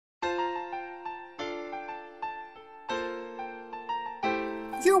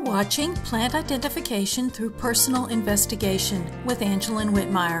You're watching Plant Identification Through Personal Investigation with Angelyn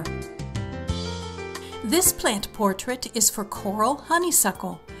Whitmire. This plant portrait is for coral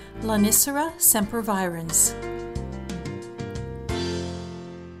honeysuckle, Lonicera sempervirens.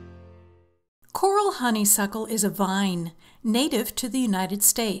 Coral honeysuckle is a vine native to the United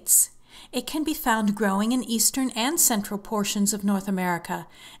States. It can be found growing in eastern and central portions of North America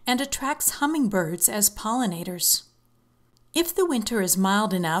and attracts hummingbirds as pollinators. If the winter is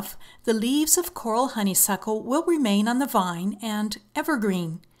mild enough, the leaves of coral honeysuckle will remain on the vine and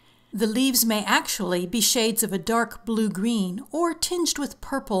evergreen. The leaves may actually be shades of a dark blue-green or tinged with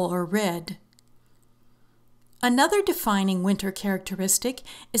purple or red. Another defining winter characteristic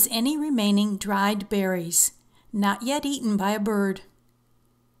is any remaining dried berries, not yet eaten by a bird.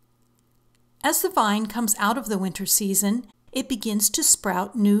 As the vine comes out of the winter season, it begins to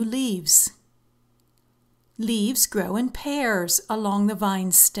sprout new leaves. Leaves grow in pairs along the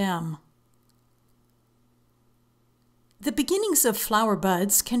vine's stem. The beginnings of flower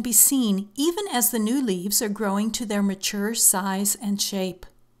buds can be seen even as the new leaves are growing to their mature size and shape.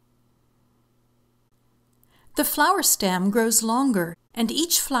 The flower stem grows longer, and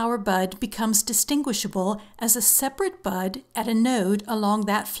each flower bud becomes distinguishable as a separate bud at a node along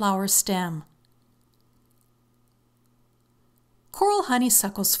that flower stem. Coral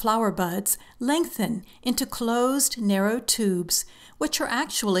honeysuckle's flower buds lengthen into closed, narrow tubes, which are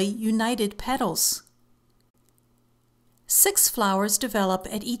actually united petals. 6 flowers develop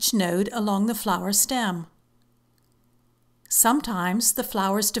at each node along the flower stem. Sometimes the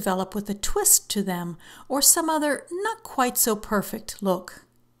flowers develop with a twist to them or some other not quite so perfect look.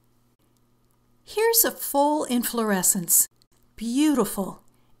 Here's a full inflorescence, beautiful,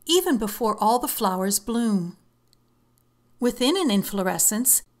 even before all the flowers bloom. Within an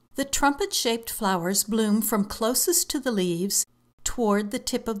inflorescence, the trumpet-shaped flowers bloom from closest to the leaves toward the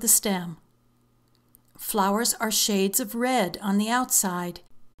tip of the stem. Flowers are shades of red on the outside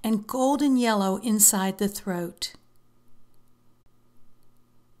and golden yellow inside the throat.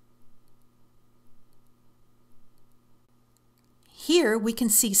 Here we can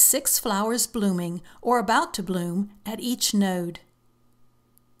see 6 flowers blooming or about to bloom at each node.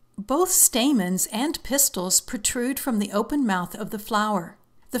 Both stamens and pistils protrude from the open mouth of the flower.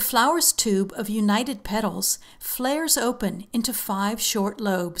 The flower's tube of united petals flares open into 5 short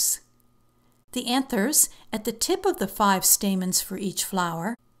lobes. The anthers at the tip of the 5 stamens for each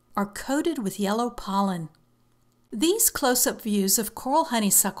flower are coated with yellow pollen. These close-up views of coral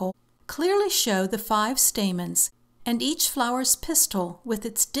honeysuckle clearly show the 5 stamens and each flower's pistil with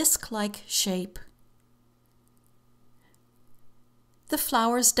its disc-like shape. The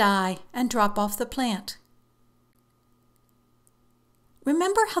flowers die and drop off the plant.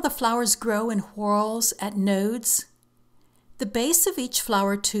 Remember how the flowers grow in whorls at nodes? The base of each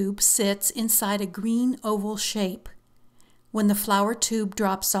flower tube sits inside a green oval shape. When the flower tube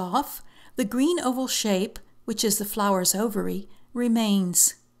drops off, the green oval shape, which is the flower's ovary,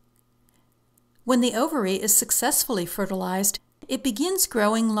 remains. When the ovary is successfully fertilized, it begins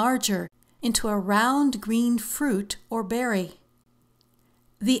growing larger into a round green fruit or berry.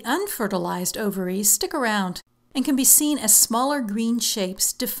 The unfertilized ovaries stick around and can be seen as smaller green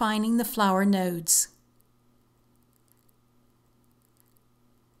shapes defining the flower nodes.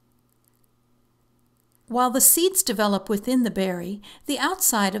 While the seeds develop within the berry, the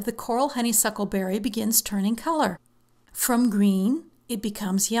outside of the coral honeysuckle berry begins turning color. From green, it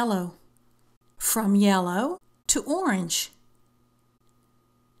becomes yellow. From yellow to orange.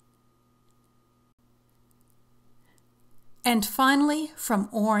 And finally, from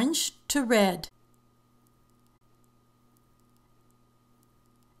orange to red.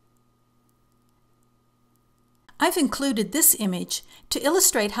 I've included this image to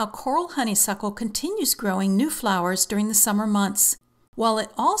illustrate how coral honeysuckle continues growing new flowers during the summer months, while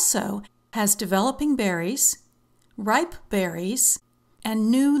it also has developing berries, ripe berries, and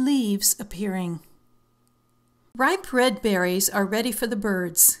new leaves appearing. Ripe red berries are ready for the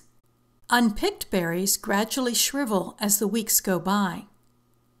birds. Unpicked berries gradually shrivel as the weeks go by.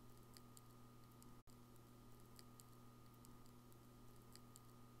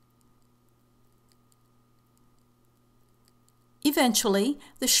 Eventually,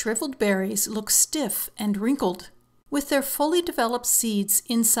 the shriveled berries look stiff and wrinkled, with their fully developed seeds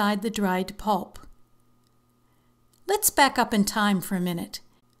inside the dried pulp. Let's back up in time for a minute.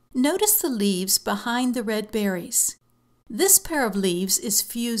 Notice the leaves behind the red berries. This pair of leaves is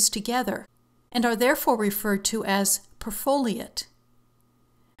fused together and are therefore referred to as perfoliate.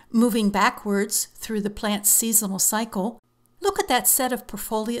 Moving backwards through the plant's seasonal cycle, look at that set of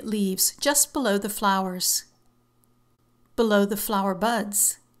perfoliate leaves just below the flowers. below the flower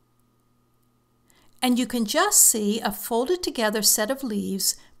buds. And you can just see a folded together set of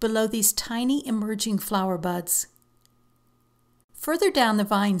leaves below these tiny emerging flower buds. Further down the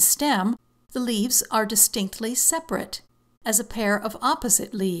vine stem, the leaves are distinctly separate, as a pair of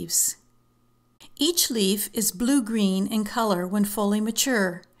opposite leaves. Each leaf is blue-green in color when fully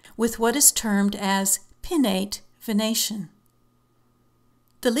mature, with what is termed as pinnate venation.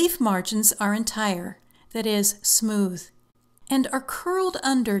 The leaf margins are entire, that is, smooth, and are curled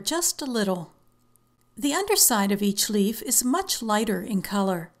under just a little. The underside of each leaf is much lighter in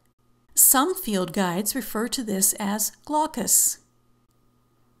color. Some field guides refer to this as glaucous.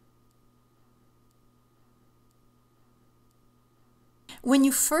 When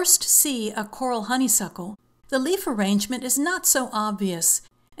you first see a coral honeysuckle, the leaf arrangement is not so obvious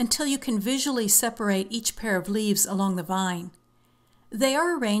until you can visually separate each pair of leaves along the vine. They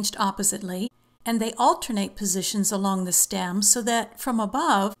are arranged oppositely, and they alternate positions along the stem so that, from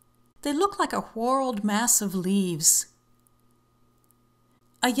above, they look like a whorled mass of leaves.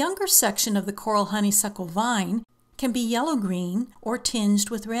 A younger section of the coral honeysuckle vine can be yellow-green or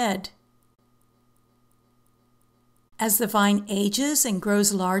tinged with red. As the vine ages and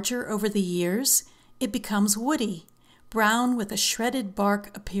grows larger over the years, it becomes woody, brown with a shredded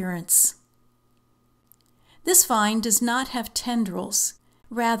bark appearance. This vine does not have tendrils.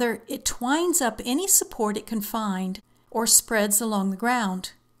 Rather, it twines up any support it can find or spreads along the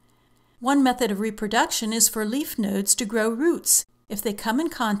ground. One method of reproduction is for leaf nodes to grow roots if they come in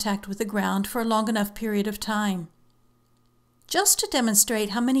contact with the ground for a long enough period of time. Just to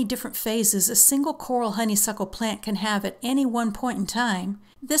demonstrate how many different phases a single coral honeysuckle plant can have at any one point in time,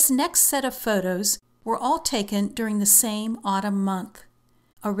 this next set of photos were all taken during the same autumn month.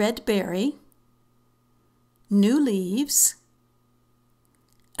 A red berry, new leaves,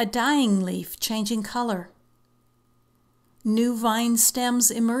 a dying leaf changing color, new vine stems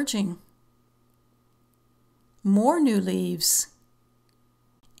emerging, more new leaves,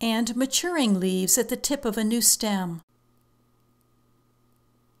 and maturing leaves at the tip of a new stem.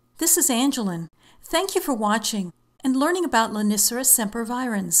 This is Angeline. Thank you for watching and learning about Lonicera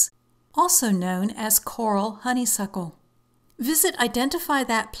sempervirens, also known as coral honeysuckle. Visit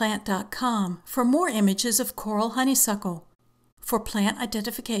identifythatplant.com for more images of coral honeysuckle, for plant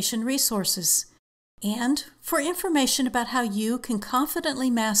identification resources, and for information about how you can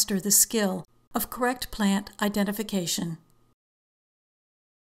confidently master the skill of correct plant identification.